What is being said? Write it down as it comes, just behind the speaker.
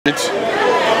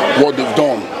what they've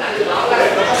done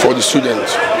for the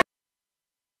students.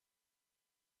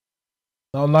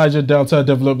 Now, Niger Delta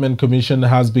Development Commission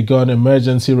has begun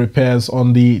emergency repairs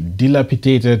on the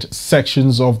dilapidated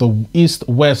sections of the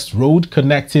East-West Road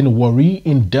connecting Warri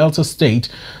in Delta State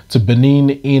to Benin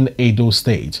in Edo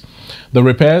State. The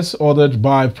repairs, ordered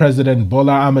by President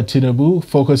Bola Ahmed Tinubu,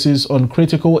 focuses on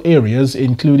critical areas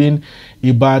including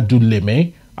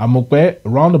Ibadulume, Amukpe,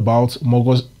 roundabout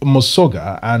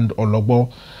Mosoga and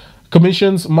Ologbo.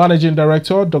 Commission's Managing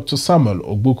Director, Dr. Samuel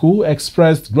Ogbuku,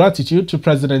 expressed gratitude to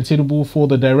President Tinubu for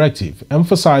the directive,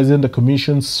 emphasizing the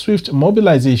Commission's swift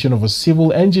mobilization of a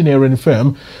civil engineering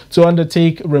firm to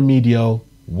undertake remedial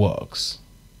works.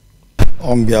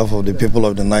 On behalf of the people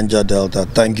of the Niger Delta,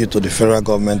 thank you to the federal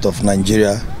government of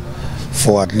Nigeria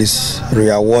for at least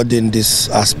re-awarding this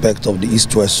aspect of the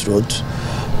East-West Road,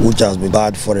 which has been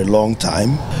bad for a long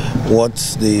time. What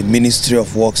the Ministry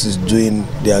of Works is doing,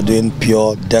 they are doing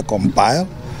pure decompile,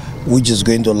 which is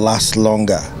going to last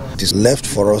longer. It is left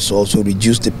for us to also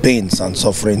reduce the pains and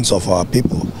sufferings of our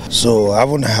people. So I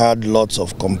haven't heard lots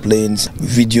of complaints,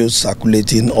 videos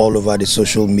circulating all over the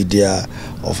social media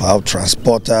of how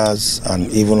transporters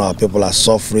and even our people are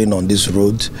suffering on this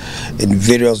road in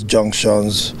various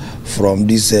junctions, from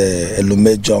this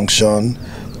Elume junction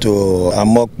to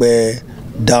Amukpe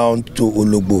down to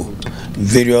Ologbo,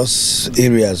 various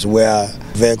areas where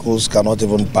vehicles cannot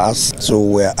even pass. So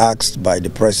we're asked by the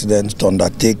President to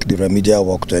undertake the remedial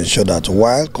work to ensure that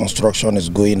while construction is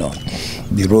going on,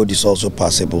 the road is also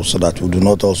passable, so that we do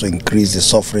not also increase the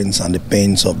sufferings and the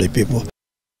pains of the people.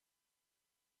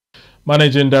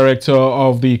 Managing Director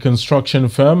of the construction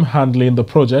firm handling the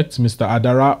project, Mr.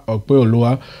 Adara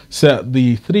Okpeolua, said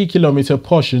the 3-kilometer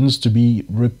portions to be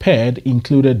repaired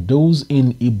included those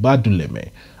in Ibadulume,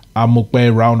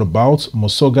 Amukpe roundabout,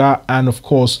 Mosoga, and of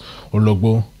course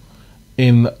Ologbo.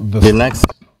 The next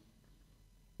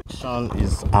section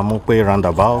is Amukpe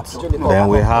roundabout. Then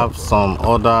we have some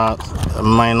other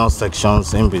minor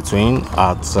sections in between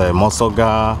at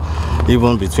Mosoga.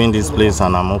 Even between this place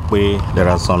and Amukpe, there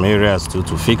are some areas to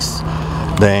fix.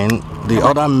 Then the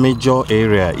other major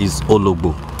area is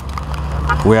Ologbo,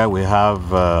 where we have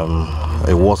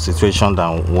a worse situation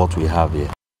than what we have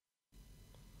here.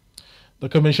 The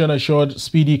Commission assured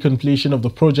speedy completion of the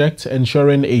project,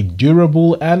 ensuring a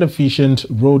durable and efficient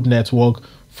road network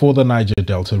for the Niger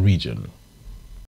Delta region.